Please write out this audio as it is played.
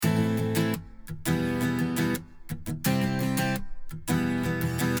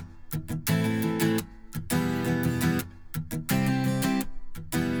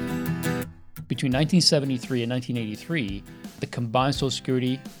between 1973 and 1983, the combined Social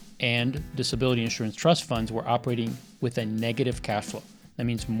Security and disability insurance trust funds were operating with a negative cash flow. That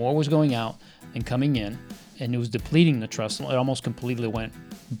means more was going out than coming in, and it was depleting the trust. It almost completely went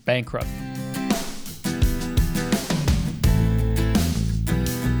bankrupt.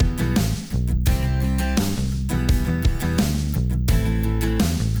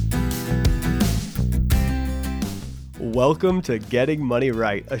 Welcome to Getting Money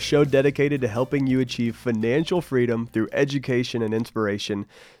Right, a show dedicated to helping you achieve financial freedom through education and inspiration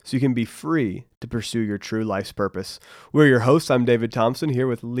so you can be free to pursue your true life's purpose. We're your hosts. I'm David Thompson here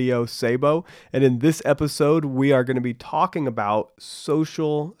with Leo Sabo, and in this episode, we are going to be talking about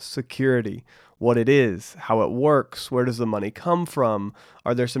Social Security. What it is, how it works, where does the money come from?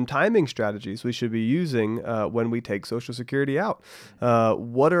 Are there some timing strategies we should be using when we take Social Security out?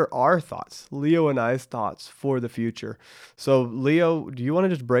 What are our thoughts, Leo and I's thoughts for the future? So Leo, do you want to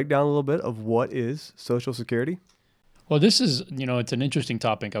just break down a little bit of what is Social Security? Well, this is, it's an interesting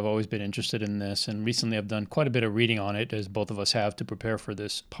topic. I've always been interested in this, and recently I've done quite a bit of reading on it, as both of us have, to prepare for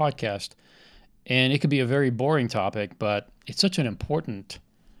this podcast. And it could be a very boring topic, but it's such an important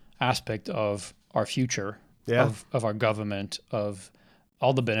aspect of our future, of our government, of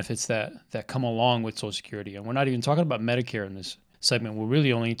all the benefits that come along with Social Security. And we're not even talking about Medicare in this segment. We're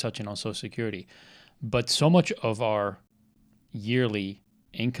really only touching on Social Security. But so much of our yearly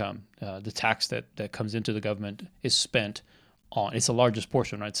income, the tax that comes into the government, is spent on, it's the largest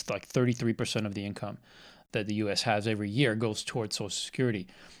portion, right? It's like 33% of the income that the U.S. has every year goes towards Social Security.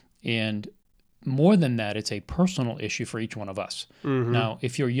 And more than that, it's a personal issue for each one of us. Mm-hmm. Now,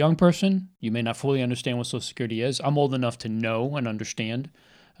 if you're a young person, you may not fully understand what Social Security is. I'm old enough to know and understand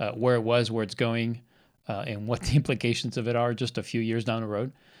where it was, where it's going, and what the implications of it are just a few years down the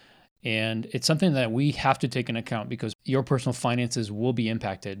road. And it's something that we have to take into account because your personal finances will be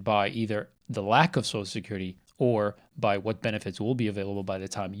impacted by either the lack of Social Security or by what benefits will be available by the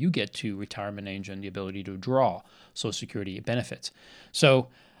time you get to retirement age and the ability to draw Social Security benefits. So,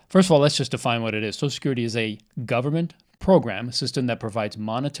 first of all, let's just define what it is. Social Security is a government program, a system that provides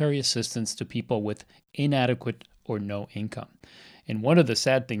monetary assistance to people with inadequate or no income. And one of the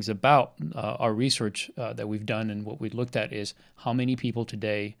sad things about our research that we've done and what we looked at is how many people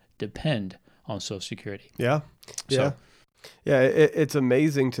today depend on Social Security. It's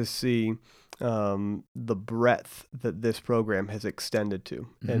amazing to see the breadth that this program has extended to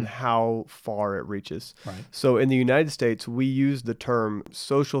and how far it reaches. Right. So in the United States, we use the term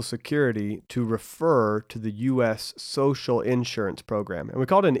Social Security to refer to the U.S. social insurance program. And we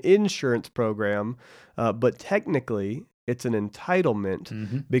call it an insurance program, but technically it's an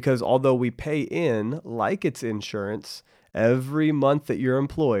entitlement because although we pay in like it's insurance, every month that you're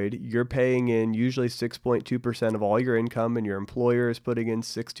employed, you're paying in usually 6.2% of all your income, and your employer is putting in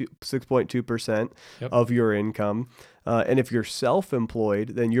 6.2% of your income. And if you're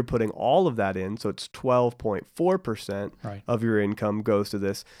self-employed, then you're putting all of that in. So it's 12.4% of your income goes to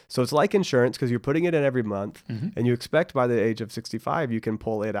this. So it's like insurance because you're putting it in every month, and you expect by the age of 65, you can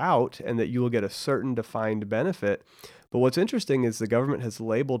pull it out and that you will get a certain defined benefit. But what's interesting is the government has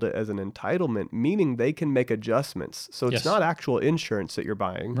labeled it as an entitlement, meaning they can make adjustments. So it's not actual insurance that you're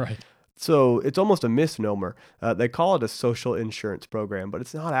buying. Right. So it's almost a misnomer. They call it a social insurance program, but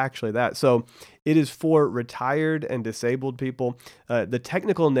it's not actually that. So it is for retired and disabled people. The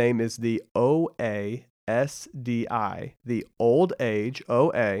technical name is the OASDI, the Old Age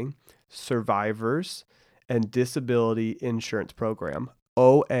OA Survivors and Disability Insurance Program.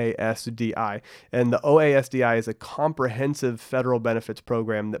 OASDI. And the OASDI is a comprehensive federal benefits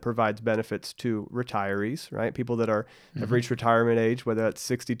program that provides benefits to retirees, right? People that have reached retirement age, whether that's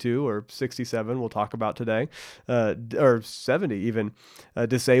 62 or 67, we'll talk about today, or 70 even,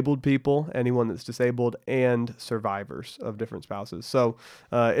 disabled people, anyone that's disabled, and survivors of different spouses. So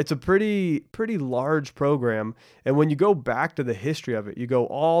it's a pretty large program. And when you go back to the history of it, you go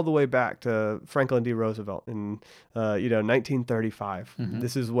all the way back to Franklin D. Roosevelt in 1935.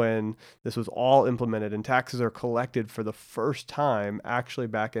 This is when this was all implemented, and taxes are collected for the first time actually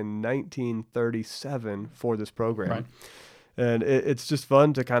back in 1937 for this program. Right. And it's just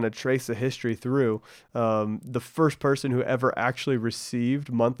fun to kind of trace the history through. The first person who ever actually received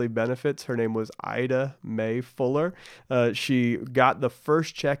monthly benefits, her name was Ida May Fuller. She got the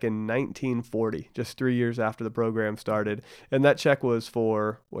first check in 1940, just 3 years after the program started. And that check was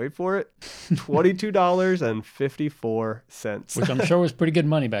for, wait for it, $22.54. Which I'm sure was pretty good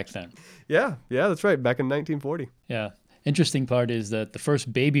money back then. Yeah, that's right. Back in 1940. Yeah. Interesting part is that the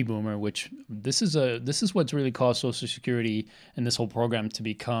first baby boomer, which this is what's really caused Social Security and this whole program to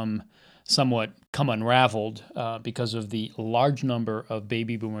become somewhat come unraveled because of the large number of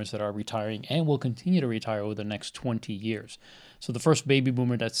baby boomers that are retiring and will continue to retire over the next 20 years. So the first baby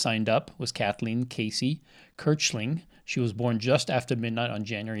boomer that signed up was Kathleen Casey Kirchling. She was born just after midnight on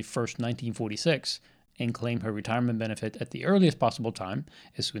January 1st, 1946, and claimed her retirement benefit at the earliest possible time,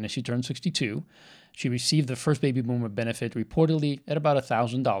 as soon as she turned 62. She received the first baby boomer benefit reportedly at about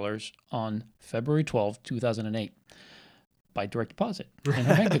 $1,000 on February 12, 2008. By direct deposit in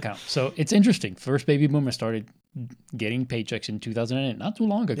her bank account. So it's interesting. First baby boomer started getting paychecks in 2008, not too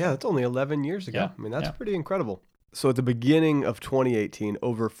long ago. Yeah, that's only 11 years ago. Yeah, I mean, that's yeah. pretty incredible. So at the beginning of 2018,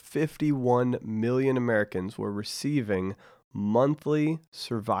 over 51 million Americans were receiving monthly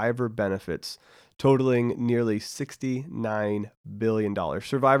survivor benefits totaling nearly $69 billion.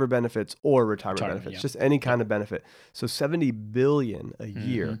 Survivor benefits or retirement benefits, yeah. just any kind of benefit. So $70 billion a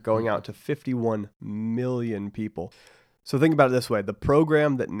year going out to 51 million people. So think about it this way. The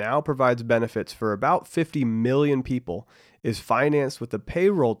program that now provides benefits for about 50 million people is financed with the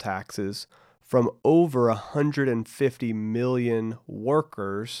payroll taxes from over 150 million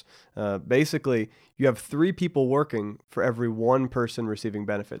workers. Basically, you have 3 people working for every 1 person receiving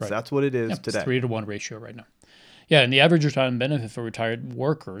benefits. Right. That's what it is Yep, today. It's 3-to-1 ratio right now. Yeah, and the average retirement benefit for retired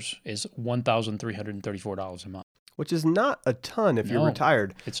workers is $1,334 a month. Which is not a ton if you're No,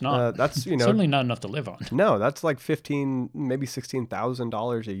 retired. It's not. That's certainly not enough to live on. No, that's like maybe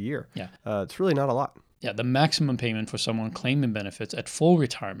 $16,000 a year. Yeah. It's really not a lot. Yeah, the maximum payment for someone claiming benefits at full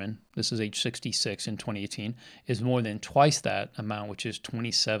retirement, this is age 66 in 2018, is more than twice that amount, which is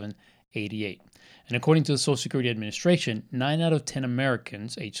 $27.88. And according to the Social Security Administration, 9 out of 10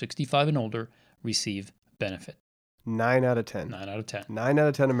 Americans age 65 and older receive benefit. 9 out of 10. 9 out of 10. 9 out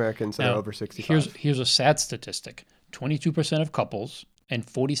of 10 Americans that Now, are over 65. Here's a sad statistic. 22% of couples and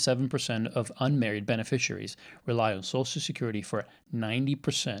 47% of unmarried beneficiaries rely on Social Security for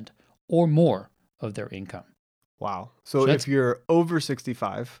 90% or more of their income. Wow. So if you're over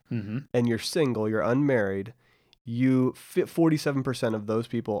 65 and you're single, you're unmarried, 47% of those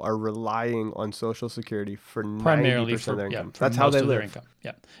people are relying on Social Security for primarily 90% of their income. For That's how they most of their live. income.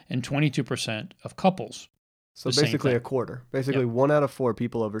 Yeah. And 22% of couples. So the same basically thing. a quarter. Basically 1 out of 4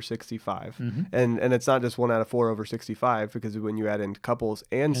 people over 65. And it's not just 1 out of 4 over 65, because when you add in couples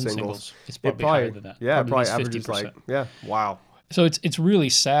and singles, it's probably higher than that. Yeah, probably at least averages 50%. Wow. So it's really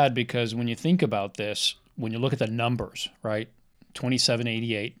sad, because when you think about this, when you look at the numbers, right?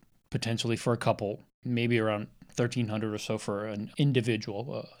 2788 potentially for a couple, maybe around 1,300 or so for an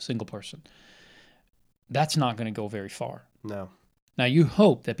individual, a single person. That's not going to go very far. No. Now, you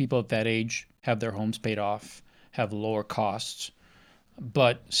hope that people at that age have their homes paid off, have lower costs,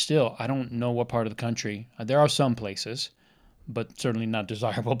 but still, I don't know what part of the country. There are some places, but certainly not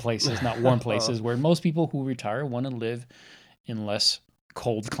desirable places, not warm places, where most people who retire want to live in less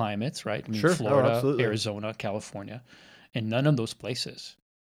cold climates, right? I mean, Sure. Florida, absolutely. Arizona, California, and none of those places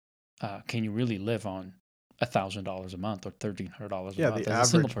can you really live on $1,000 a month or $1,300 a month Yeah, as the a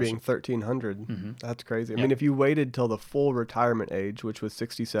single average person. being 1,300. Mhm. That's crazy. I Yeah. mean, if you waited till the full retirement age, which was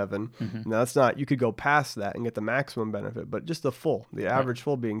 67, Mhm. now that's not. You could go past that and get the maximum benefit, but just the average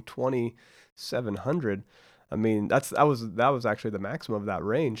full being 2,700. I mean, that was actually the maximum of that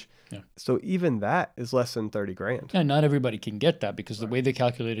range. Yeah. So even that is less than 30 grand. And not everybody can get that, because the way they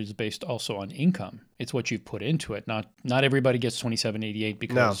calculate it is based also on income. It's what you've put into it. Not everybody gets 2788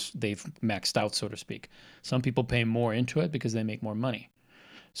 because they've maxed out, so to speak. Some people pay more into it because they make more money.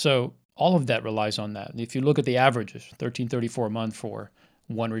 So all of that relies on that. If you look at the averages, $1,334 a month for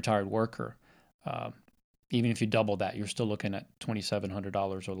one retired worker, even if you double that, you're still looking at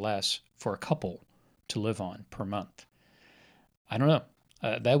 $2,700 or less for a couple to live on per month. I don't know.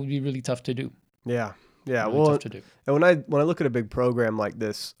 That would be really tough to do. Yeah. Really Well, tough to do. and when I look at a big program like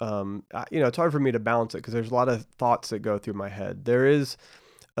this, it's hard for me to balance it, because there's a lot of thoughts that go through my head. There is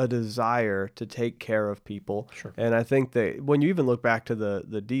a desire to take care of people. Sure. And I think that when you even look back to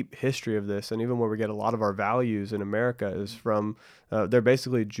the deep history of this, and even where we get a lot of our values in America is from, they're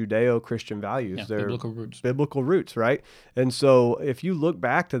basically Judeo-Christian values. Yeah, They're biblical roots, right? And so if you look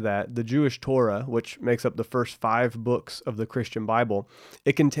back to that, the Jewish Torah, which makes up the first 5 books of the Christian Bible,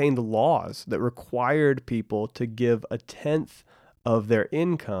 it contained laws that required people to give 1/10 of their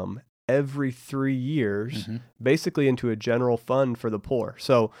income every 3 years, basically into a general fund for the poor.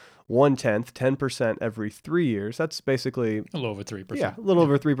 So 1/10, 10% every 3 years. That's basically a little over 3%. Yeah, a little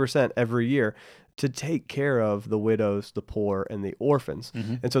over 3% every year, to take care of the widows, the poor, and the orphans.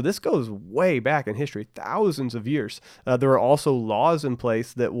 And so this goes way back in history, thousands of years. There were also laws in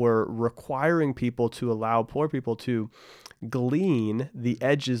place that were requiring people to allow poor people to glean the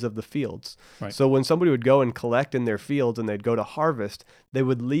edges of the fields. Right. So when somebody would go and collect in their fields and they'd go to harvest, they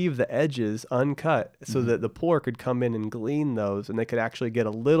would leave the edges uncut so that the poor could come in and glean those, and they could actually get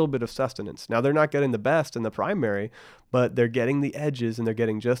a little bit of sustenance. Now, they're not getting the best in the primary, but they're getting the edges and they're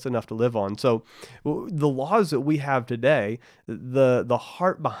getting just enough to live on. So the laws that we have today, the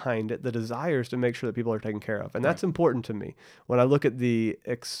heart behind it, the desire is to make sure that people are taken care of. And that's important to me. When I look at the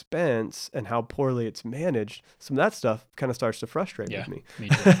expense and how poorly it's managed, some of that stuff kind of starts to frustrate with me. Me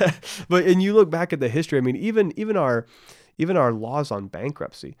too. And you look back at the history, I mean, even our laws on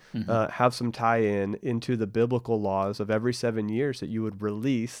bankruptcy have some tie-in into the biblical laws of every 7 years that you would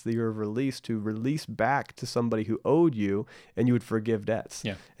release, the year of release, to release back to somebody who owed you, and you would forgive debts.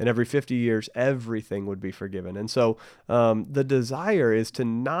 Yeah. And every 50 years, everything would be forgiven. And so the desire is to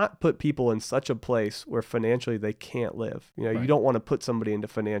not put people in such a place where financially they can't live. You don't want to put somebody into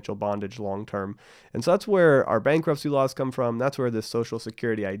financial bondage long term. And so that's where our bankruptcy laws come from. That's where this Social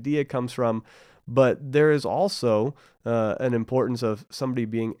Security idea comes from. But there is also an importance of somebody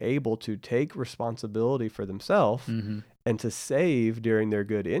being able to take responsibility for themselves and to save during their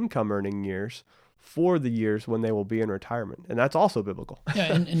good income earning years for the years when they will be in retirement. And that's also biblical.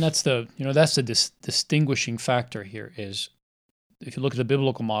 Yeah, and that's the distinguishing factor here is if you look at the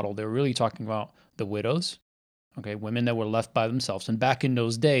biblical model, they're really talking about the widows, okay, women that were left by themselves. And back in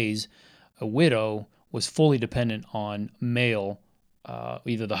those days, a widow was fully dependent on male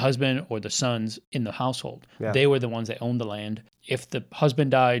either the husband or the sons in the household. Yeah. They were the ones that owned the land. If the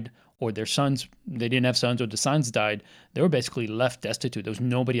husband died or their sons, they didn't have sons, or the sons died, they were basically left destitute. There was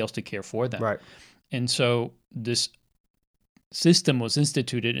nobody else to care for them. Right. And so this system was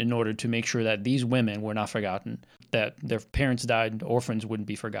instituted in order to make sure that these women were not forgotten, that their parents died, orphans wouldn't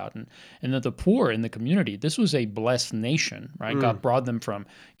be forgotten, and that the poor in the community, this was a blessed nation, right? God brought them from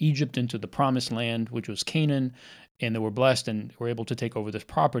Egypt into the promised land, which was Canaan, and they were blessed and were able to take over this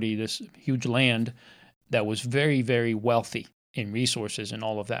property, this huge land that was very, very wealthy in resources and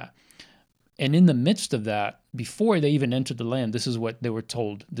all of that. And in the midst of that, before they even entered the land, this is what they were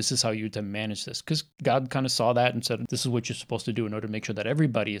told. This is how you're to manage this. Because God kind of saw that and said, this is what you're supposed to do in order to make sure that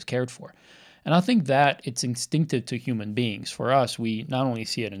everybody is cared for. And I think that it's instinctive to human beings. For us, we not only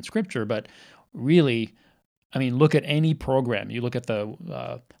see it in Scripture, but really, I mean, look at any program. You look at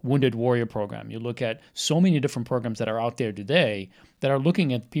the Wounded Warrior program. You look at so many different programs that are out there today that are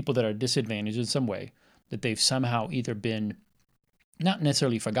looking at people that are disadvantaged in some way, that they've somehow either been not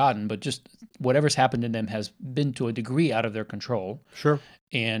necessarily forgotten, but just whatever's happened to them has been to a degree out of their control. Sure.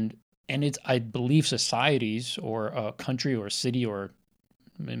 And it's, I believe, societies or a country or a city or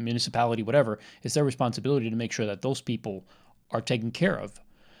a municipality, whatever, it's their responsibility to make sure that those people are taken care of.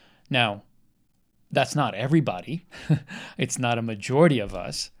 Now, that's not everybody. It's not a majority of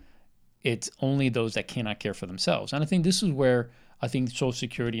us. It's only those that cannot care for themselves. And I think this is where I think Social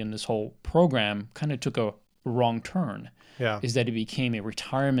Security and this whole program kind of took a wrong turn. Yeah. Is that it became a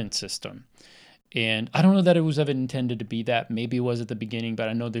retirement system. And I don't know that it was ever intended to be that. Maybe it was at the beginning, but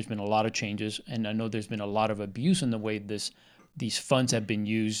I know there's been a lot of changes, and I know there's been a lot of abuse in the way these funds have been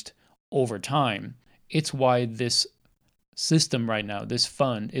used over time. It's why this system right now, this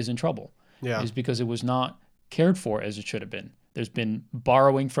fund, is in trouble. Yeah. Is because it was not cared for as it should have been. There's been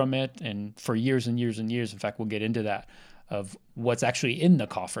borrowing from it, and for years and years and years, in fact, we'll get into that, of what's actually in the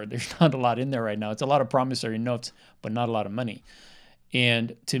coffer. There's not a lot in there right now. It's a lot of promissory notes, but not a lot of money.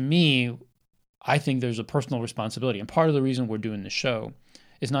 And to me, I think there's a personal responsibility. And part of the reason we're doing this show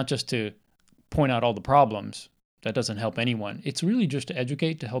is not just to point out all the problems. That doesn't help anyone. It's really just to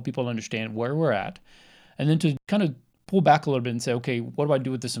educate, to help people understand where we're at, and then to kind of pull back a little bit and say, okay, what do I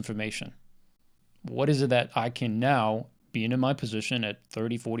do with this information? What is it that I can now, being in my position at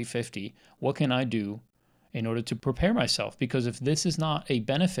 30, 40, 50, what can I do in order to prepare myself? Because if this is not a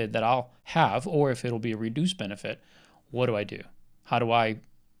benefit that I'll have, or if it'll be a reduced benefit, what do I do? How do I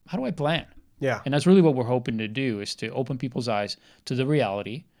plan? Yeah. And that's really what we're hoping to do, is to open people's eyes to the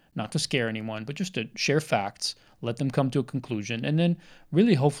reality, not to scare anyone, but just to share facts, let them come to a conclusion, and then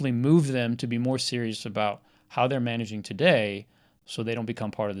really hopefully move them to be more serious about how they're managing today so they don't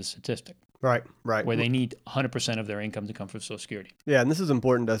become part of the statistic. Right. Where they need 100% of their income to come from Social Security. Yeah, and this is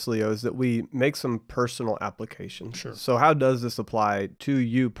important to us, Leo, is that we make some personal applications. Sure. So how does this apply to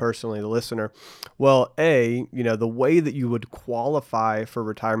you personally, the listener? Well, the way that you would qualify for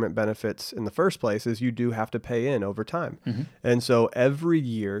retirement benefits in the first place is you do have to pay in over time. Mm-hmm. And so every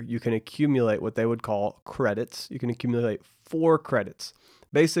year you can accumulate what they would call credits. You can accumulate 4 credits.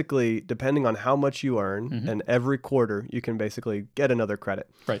 Basically, depending on how much you earn, and every quarter, you can basically get another credit.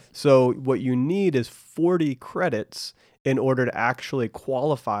 Right. So what you need is 40 credits in order to actually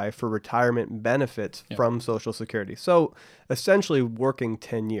qualify for retirement benefits Yeah. from Social Security. So essentially working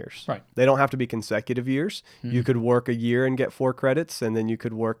 10 years. Right. They don't have to be consecutive years. Mhm. You could work a year and get 4 credits, and then you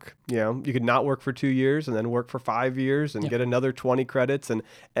could work, you could not work for 2 years and then work for 5 years and Yeah. get another 20 credits. And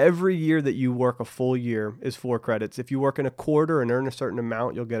every year that you work a full year is 4 credits. If you work in a quarter and earn a certain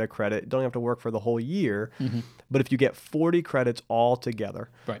amount, you'll get a credit. You don't have to work for the whole year. Mhm. But if you get 40 credits all together,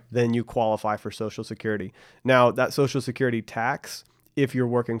 Right. then you qualify for Social Security. Now, that Social Security tax, if you're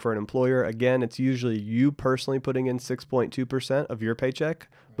working for an employer, again, it's usually you personally putting in 6.2% of your paycheck,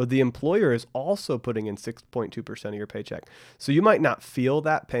 but the employer is also putting in 6.2% of your paycheck. So you might not feel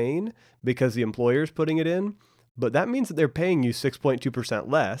that pain because the employer is putting it in, but that means that they're paying you 6.2%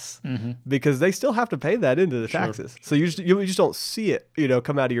 less Mhm. because they still have to pay that into the Sure. taxes. So you just don't see it,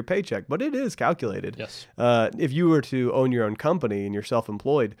 come out of your paycheck, but it is calculated. Yes. If you were to own your own company and you're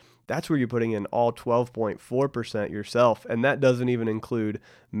self-employed, that's where you're putting in all 12.4% yourself. And that doesn't even include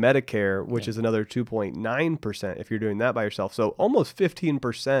Medicare, which is another 2.9% if you're doing that by yourself. So almost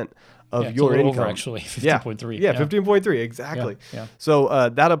 15% of It's a your little income. over actually, 15.3. Yeah, 15.3, exactly. Yeah. So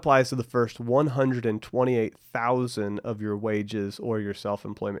that applies to the first 128,000 of your wages or your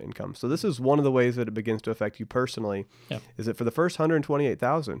self-employment income. So this is one of the ways that it begins to affect you personally. Yeah. Is that for the first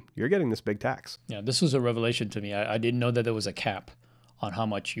 128,000, you're getting this big tax. Yeah, this was a revelation to me. I didn't know that there was a cap on how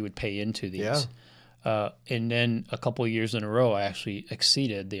much you would pay into these. Yeah. And then a couple of years in a row, I actually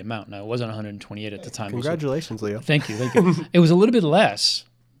exceeded the amount. Now, it wasn't 128 at the time. Congratulations, Leo. Thank you. It was a little bit less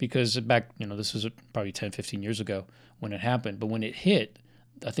because back, this was probably 10, 15 years ago when it happened. But when it hit,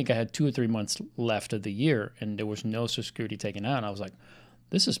 I think I had 2 or 3 months left of the year and there was no Social Security taken out. And I was like,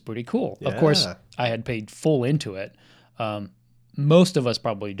 this is pretty cool. Of course, Yeah. I had paid full into it. Most of us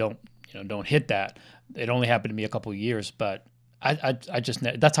probably don't hit that. It only happened to me a couple of years, but I just,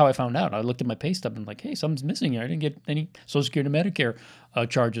 that's how I found out. I looked at my pay stub and I'm like, hey, something's missing here. I didn't get any Social Security Medicare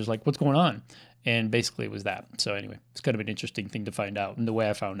charges. Like, what's going on? And basically it was that. So anyway, it's kind of an interesting thing to find out and the way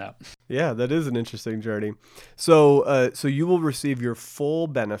I found out. Yeah, that is an interesting journey. So you will receive your full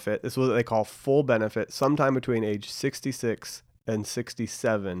benefit. This is what they call full benefit sometime between age 66 and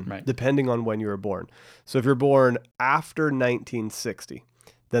 67, Right. depending on when you were born. So if you're born after 1960,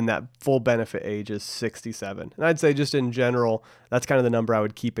 then that full benefit age is 67. And I'd say just in general, that's kind of the number I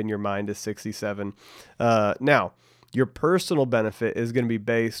would keep in your mind is 67. Now, your personal benefit is going to be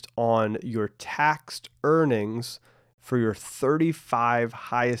based on your taxed earnings for your 35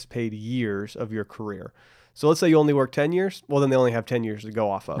 highest paid years of your career. So let's say you only work 10 years. Well, then they only have 10 years to go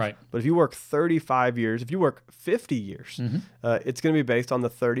off of. Right. But if you work 35 years, if you work 50 years, it's going to be based on the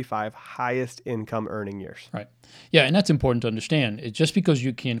 35 highest income earning years. Right. Yeah, and that's important to understand. It's just because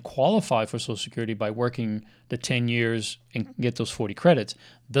you can qualify for Social Security by working the 10 years and get those 40 credits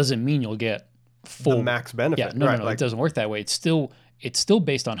doesn't mean you'll get full The max benefit. Yeah, no, right, no, it doesn't work that way. It's still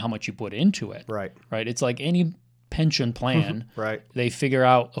based on how much you put into it. Right. Right. It's like any pension plan. Right. They figure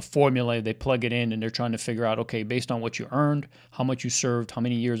out a formula, they plug it in, and they're trying to figure out, okay, based on what you earned, how much you served, how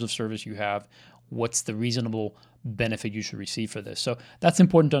many years of service you have, what's the reasonable benefit you should receive for this. So that's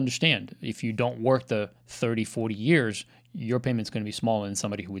important to understand. If you don't work the 30, 40 years, your payment's going to be smaller than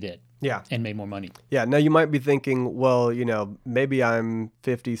somebody who did Yeah. and made more money. Yeah. Now you might be thinking, well, maybe I'm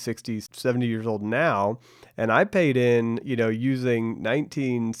 50, 60, 70 years old now, and I paid in, using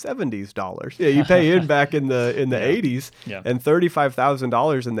 1970s dollars. Yeah, you pay in back in the 80s, Yeah. and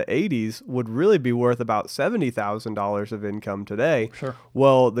 $35,000 in the 80s would really be worth about $70,000 of income today. Sure.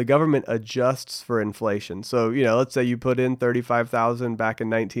 Well, the government adjusts for inflation. So, let's say you put in 35,000 back in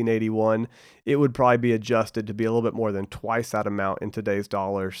 1981, it would probably be adjusted to be a little bit more than twice that amount in today's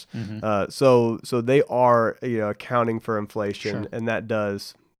dollars. So they are, accounting for inflation, Sure. and that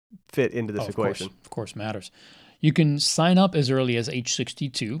does fit into this equation. Of course matters. You can sign up as early as age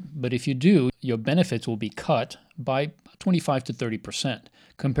 62, but if you do, your benefits will be cut by 25 to 30%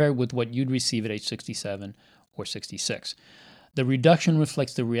 compared with what you'd receive at age 67 or 66. The reduction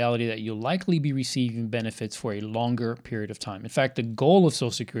reflects the reality that you'll likely be receiving benefits for a longer period of time. In fact, the goal of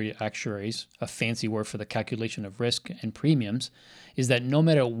Social Security actuaries, a fancy word for the calculation of risk and premiums, is that no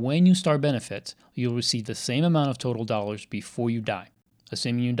matter when you start benefits, you'll receive the same amount of total dollars before you die,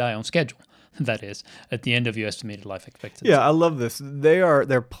 assuming you die on schedule. That is, at the end of your estimated life expectancy. Yeah, I love this.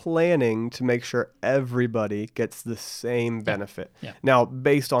 They're planning to make sure everybody gets the same benefit. Yeah. Now,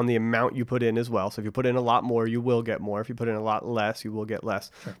 based on the amount you put in as well. So if you put in a lot more, you will get more. If you put in a lot less, you will get less.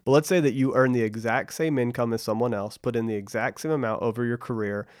 Sure. But let's say that you earn the exact same income as someone else, put in the exact same amount over your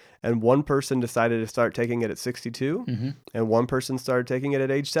career, and one person decided to start taking it at 62, and one person started taking it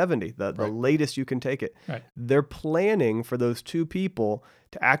at age 70, the latest you can take it. Right. They're planning for those two people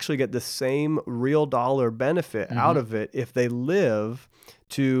to actually get the same real dollar benefit out of it if they live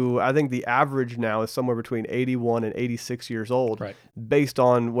to, I think the average now is somewhere between 81 and 86 years old, Right. based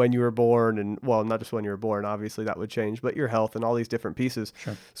on when you were born, and well, not just when you were born, obviously that would change, but your health and all these different pieces.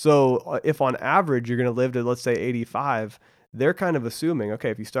 Sure. So if on average you're going to live to, let's say, 85, they're kind of assuming,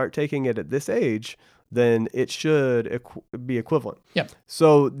 okay, if you start taking it at this age, then it should be equivalent. Yeah.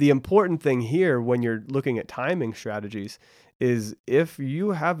 So the important thing here when you're looking at timing strategies is if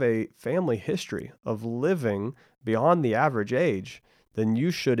you have a family history of living beyond the average age, then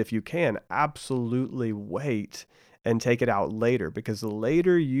you should, if you can, absolutely wait and take it out later, because the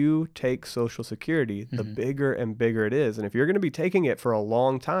later you take Social Security, the bigger and bigger it is. And if you're going to be taking it for a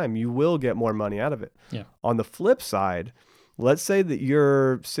long time, you will get more money out of it. Yeah. On the flip side, let's say that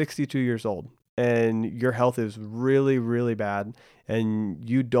you're 62 years old and your health is really, really bad, and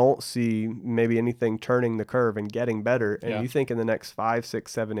you don't see maybe anything turning the curve and getting better, and you think in the next 5,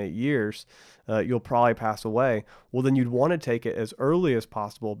 6, 7, 8 years, you'll probably pass away. Well, then you'd want to take it as early as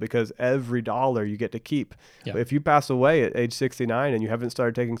possible, because every dollar you get to keep. Yeah. If you pass away at age 69 and you haven't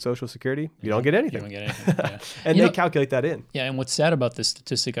started taking Social Security, you don't get anything. You don't get anything. Yeah. And they calculate that in. Yeah, and what's sad about this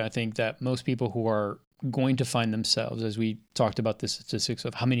statistic, I think that most people who are going to find themselves, as we talked about the statistics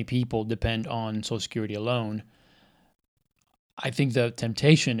of how many people depend on Social Security alone, I think the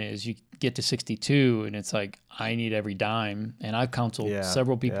temptation is you get to 62 and it's like, I need every dime. And I've counseled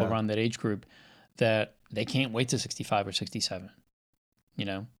several people around that age group that they can't wait to 65 or 67. You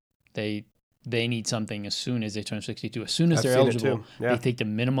know, they need something as soon as they turn 62. As soon as they're eligible, they take the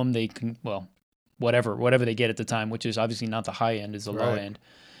minimum they can, well, whatever they get at the time, which is obviously not the high end, is the low end.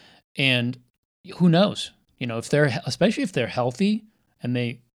 And who knows, you know, especially if they're healthy and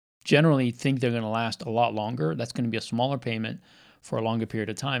they generally think they're going to last a lot longer, that's going to be a smaller payment for a longer period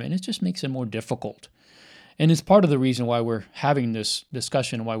of time. And it just makes it more difficult. And it's part of the reason why we're having this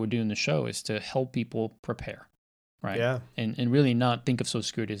discussion, why we're doing the show, is to help people prepare, right? Yeah. And really not think of Social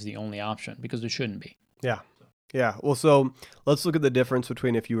Security as the only option, because there shouldn't be. Yeah. Yeah. Well, so let's look at the difference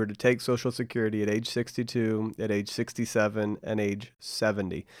between if you were to take Social Security at age 62, at age 67, and age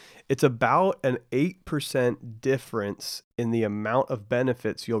 70. It's about an 8% difference in the amount of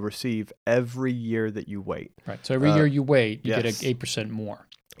benefits you'll receive every year that you wait. Right. So every year you wait, you get 8% more.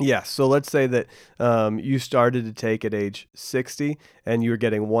 Yes. So let's say that you started to take at age 60 and you're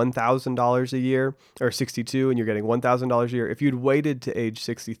getting $1,000 a year, or 62 and you're getting $1,000 a year. If you'd waited to age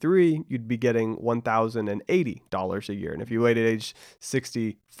 63, you'd be getting $1,080 a year. And if you waited age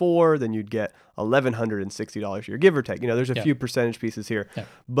 64, then you'd get $1,160 a year, give or take. You know, there's a few percentage pieces here. Yeah.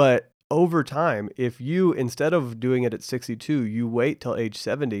 But over time, if you, instead of doing it at 62, you wait till age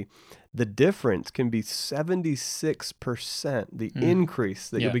 70, the difference can be 76%. The increase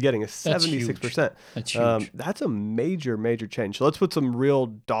that you'll be getting is 76%. That's huge. That's a major, major change. So let's put some real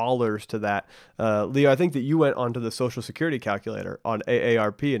dollars to that. Leo, I think that you went onto the Social Security calculator on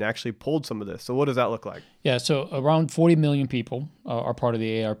AARP and actually pulled some of this. So what does that look like? Yeah, so around 40 million people are part of the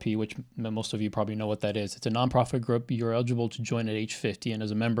AARP, which most of you probably know what that is. It's a nonprofit group. You're eligible to join at age 50. And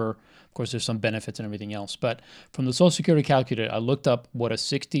as a member, of course, there's some benefits and everything else. But from the Social Security calculator, I looked up what a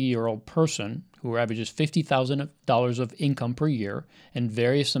 60-year-old person who averages $50,000 of income per year and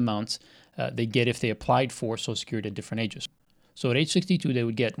various amounts they get if they applied for Social Security at different ages. So at age 62, they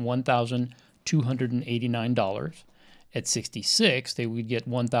would get $1,289. At 66, they would get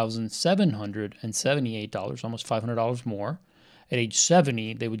 $1,778, almost $500 more. At age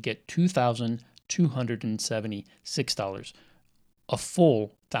 70, they would get $2,276, a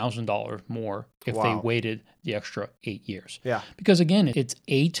full $1,000 more if they waited the extra 8 years. Yeah. Because again, it's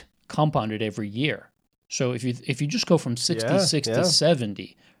 8 compounded every year. So if you just go from 66 to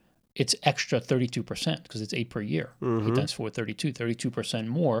 70, it's extra 32% because it's 8 per year. 8 times 4, 32%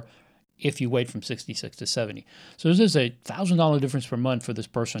 more if you wait from 66 to 70. So there's a $1,000 difference per month for this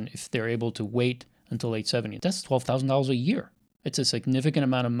person if they're able to wait until age 70. That's $12,000 a year. It's a significant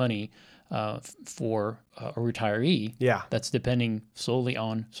amount of money for a retiree that's depending solely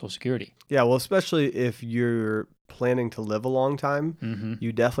on Social Security. Yeah, well, especially if you're planning to live a long time,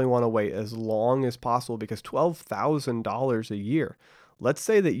 you definitely want to wait as long as possible, because $12,000 a year. Let's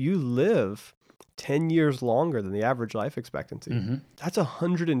say that you live 10 years longer than the average life expectancy. That's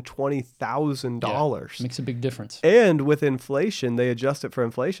 $120,000. Makes a big difference. And with inflation, they adjust it for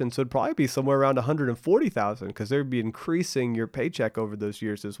inflation. So it'd probably be somewhere around $140,000 because they'd be increasing your paycheck over those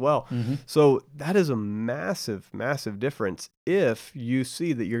years as well. So that is a massive, massive difference if you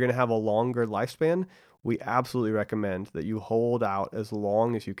see that you're going to have a longer lifespan we absolutely recommend that you hold out as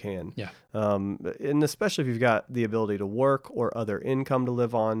long as you can. Yeah. And especially if you've got the ability to work or other income to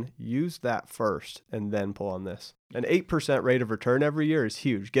live on, use that first and then pull on this. An 8% rate of return every year is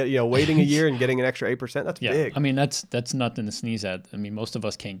huge. Waiting a year and getting an extra 8%, that's Yeah. big. I mean, that's nothing to sneeze at. I mean, most of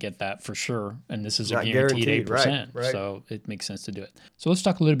us can't get that for sure. And this is a Not guaranteed guaranteed, 8%. right. So it makes sense to do it. So let's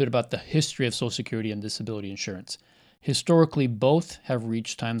talk a little bit about the history of Social Security and disability insurance. Historically, both have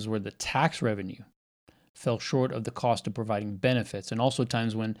reached times where the tax revenue fell short of the cost of providing benefits, and also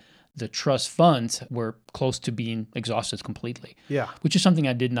times when the trust funds were close to being exhausted completely. Yeah. Which is something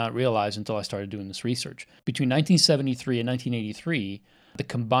I did not realize until I started doing this research. Between 1973 and 1983, the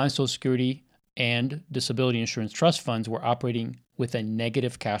combined Social Security and disability insurance trust funds were operating with a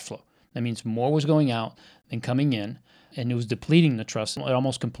negative cash flow. That means more was going out than coming in, and it was depleting the trust. It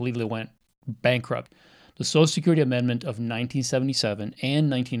almost completely went bankrupt. The Social Security Amendment of 1977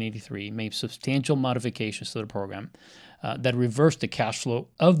 and 1983 made substantial modifications to the program that reversed the cash flow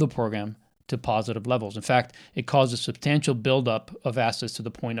of the program to positive levels. In fact, it caused a substantial buildup of assets to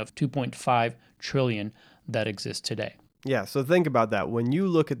the point of $2.5 trillion that exists today. Yeah, so think about that. When you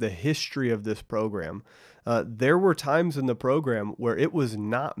look at the history of this program, there were times in the program where it was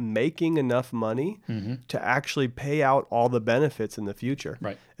not making enough money to actually pay out all the benefits in the future.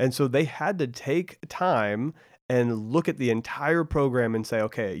 Right. And so they had to take time and look at the entire program and say,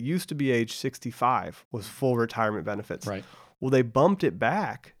 okay, it used to be age 65 was full retirement benefits. Right. Well, they bumped it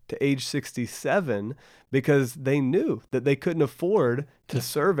back to age 67 because they knew that they couldn't afford to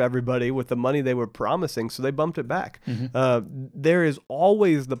serve everybody with the money they were promising. So they bumped it back. There is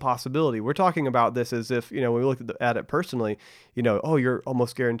always the possibility. We're talking about this as if, when we look at it personally, oh, you're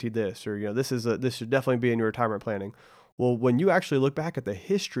almost guaranteed this, or, this should definitely be in your retirement planning. Well, when you actually look back at the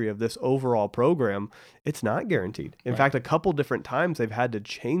history of this overall program, it's not guaranteed. In fact, a couple different times they've had to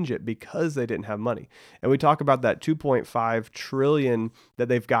change it because they didn't have money. And we talk about that $2.5 trillion that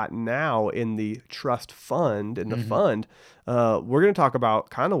they've got now in the trust fund, in the fund. We're going to talk about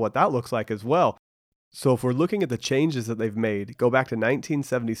kind of what that looks like as well. So if we're looking at the changes that they've made, go back to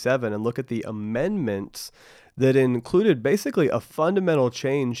 1977 and look at the amendments that included basically a fundamental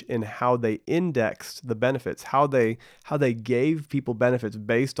change in how they indexed the benefits, how they gave people benefits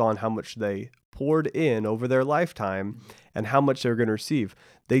based on how much they poured in over their lifetime and how much they were going to receive.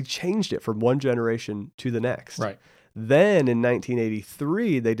 They changed it from one generation to the next. Right. Then in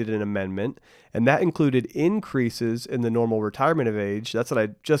 1983, they did an amendment, and that included increases in the normal retirement of age. That's what I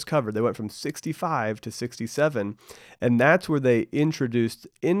just covered. They went from 65 to 67, and that's where they introduced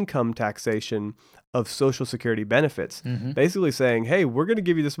income taxation of Social Security benefits, basically saying, hey, we're going to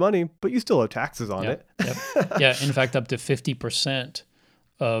give you this money, but you still owe taxes on it. Yeah, in fact, up to 50%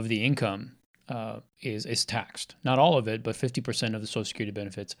 of the income is taxed. Not all of it, but 50% of the Social Security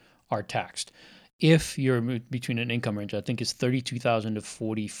benefits are taxed. If you're between an income range, I think it's $32,000 to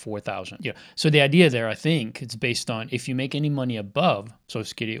 $44,000. Yeah. So the idea there, I think, it's based on if you make any money above Social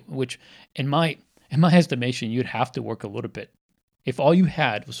Security, which in my estimation, you'd have to work a little bit. If all you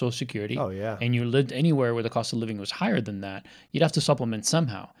had was Social Security, and you lived anywhere where the cost of living was higher than that, you'd have to supplement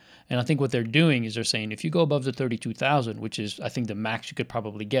somehow. And I think what they're doing is they're saying if you go above the $32,000, which is I think the max you could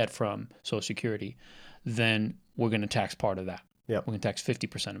probably get from Social Security, then we're going to tax part of that. Yep. We're going to tax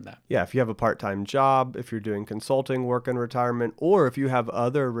 50% of that. Yeah, if you have a part-time job, if you're doing consulting work in retirement, or if you have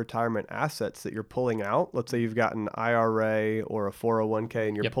other retirement assets that you're pulling out, let's say you've got an IRA or a 401k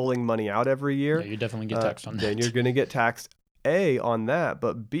and you're pulling money out every year. Yeah, you definitely get taxed on that. Then you're going to get taxed A, on that,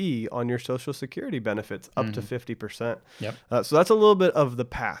 but B, on your Social Security benefits up to 50%. Yep. So that's a little bit of the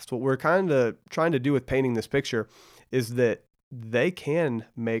past. What we're kind of trying to do with painting this picture is that they can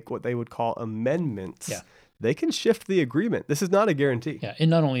make what they would call amendments. Yeah. They can shift the agreement. This is not a guarantee. Yeah, and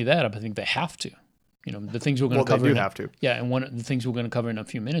not only that, I think they have to. The things we're going to cover. They do have to. Yeah, and one of the things we're going to cover in a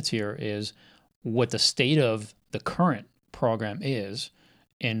few minutes here is what the state of the current program is,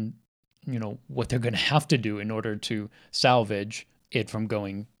 and what they're going to have to do in order to salvage it from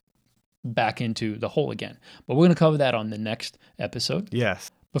going back into the hole again. But we're going to cover that on the next episode. Yes.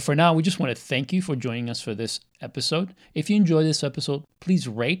 But for now, we just want to thank you for joining us for this episode. If you enjoyed this episode, please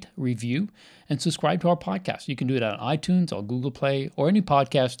rate, review, and subscribe to our podcast. You can do it on iTunes or Google Play or any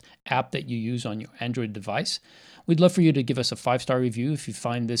podcast app that you use on your Android device. We'd love for you to give us a 5-star review if you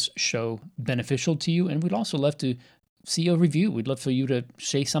find this show beneficial to you. And we'd also love to see a review. We'd love for you to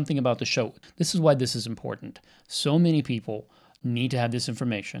say something about the show. This is why this is important. So many people need to have this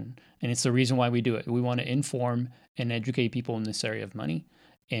information, and it's the reason why we do it. We want to inform and educate people in this area of money.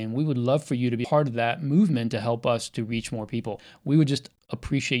 And we would love for you to be part of that movement to help us to reach more people. We would just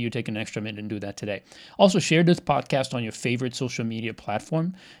appreciate you taking an extra minute and do that today. Also, share this podcast on your favorite social media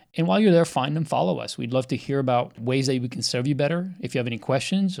platform. And while you're there, find and follow us. We'd love to hear about ways that we can serve you better. If you have any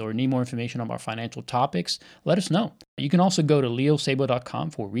questions or need more information on our financial topics, let us know. You can also go to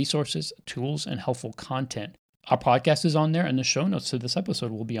leosabo.com for resources, tools, and helpful content. Our podcast is on there, and the show notes to this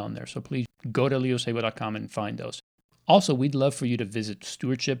episode will be on there. So please go to leosabo.com and find those. Also, we'd love for you to visit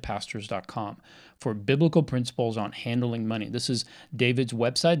stewardshippastors.com for biblical principles on handling money. This is David's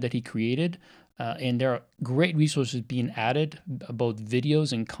website that he created, and there are great resources being added, both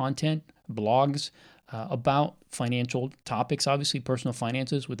videos and content, blogs about financial topics, obviously personal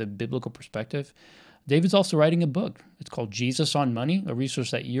finances with a biblical perspective. David's also writing a book. It's called Jesus on Money, a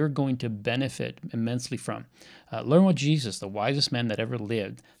resource that you're going to benefit immensely from. Learn what Jesus, the wisest man that ever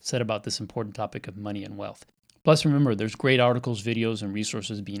lived, said about this important topic of money and wealth. Plus, remember, there's great articles, videos, and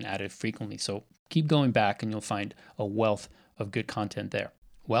resources being added frequently. So keep going back and you'll find a wealth of good content there.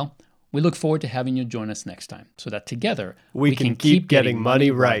 Well, we look forward to having you join us next time so that together we can keep getting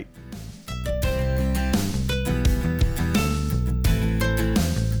money right.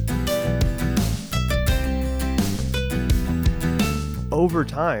 Over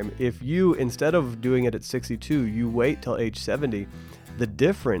time, if you, instead of doing it at 62, you wait till age 70, the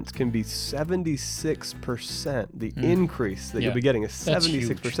difference can be 76%. The increase that you'll be getting is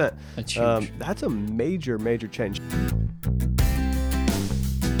 76%. That's huge. That's a major, major change.